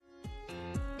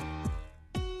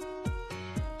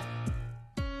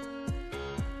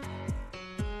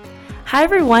Hi,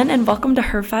 everyone, and welcome to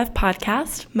Her Five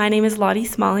Podcast. My name is Lottie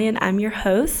Smalley, and I'm your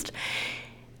host.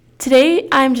 Today,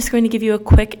 I'm just going to give you a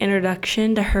quick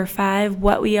introduction to Her Five,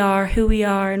 what we are, who we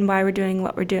are, and why we're doing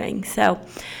what we're doing. So,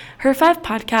 Her Five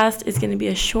Podcast is going to be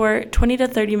a short 20 to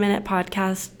 30 minute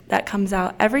podcast that comes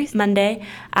out every Monday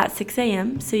at 6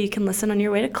 a.m. so you can listen on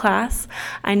your way to class.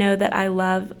 I know that I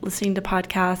love listening to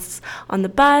podcasts on the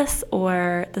bus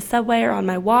or the subway or on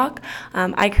my walk.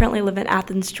 I currently live in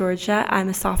Athens, Georgia. I'm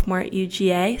a sophomore at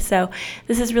UGA, so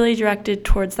this is really directed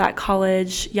towards that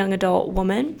college young adult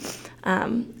woman.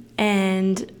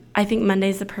 And I think Monday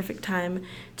is the perfect time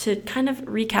to kind of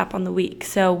recap on the week.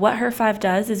 So what Her Five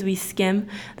does is we skim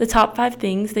the top 5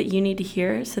 things that you need to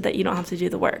hear so that you don't have to do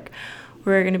the work.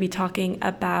 We're going to be talking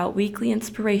about weekly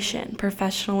inspiration,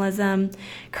 professionalism,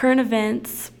 current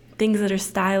events, things that are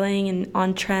styling and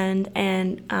on trend,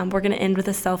 and we're going to end with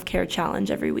a self-care challenge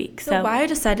every week. So why I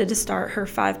decided to start Her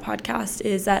Five podcast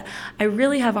is that I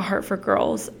really have a heart for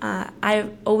girls.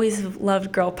 I've always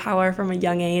loved girl power from a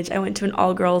young age. I went to an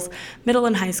all-girls middle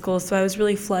and high school, so I was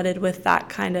really flooded with that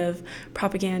kind of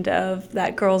propaganda of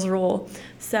that girls rule.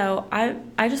 So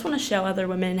I just want to show other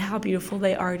women how beautiful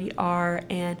they already are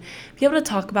and be able to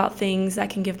talk about things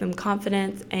that can give them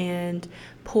confidence and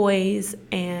poise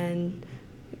and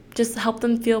just help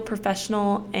them feel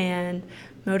professional and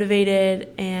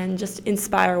motivated and just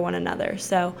inspire one another.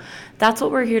 So that's what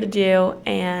we're here to do,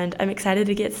 and I'm excited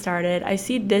to get started. I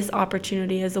see this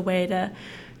opportunity as a way to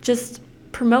just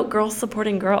promote girls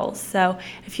supporting girls. So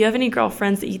if you have any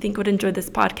girlfriends that you think would enjoy this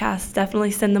podcast,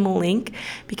 definitely send them a link,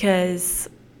 because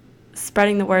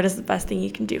spreading the word is the best thing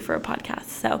you can do for a podcast.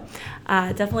 So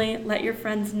definitely let your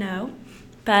friends know.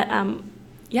 But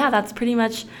that's pretty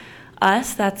much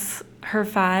us. That's Her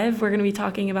Five. We're going to be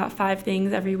talking about 5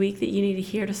 things every week that you need to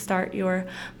hear to start your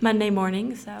Monday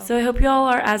morning. So I hope you all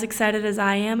are as excited as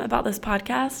I am about this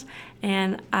podcast,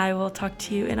 and I will talk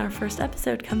to you in our first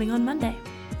episode coming on Monday.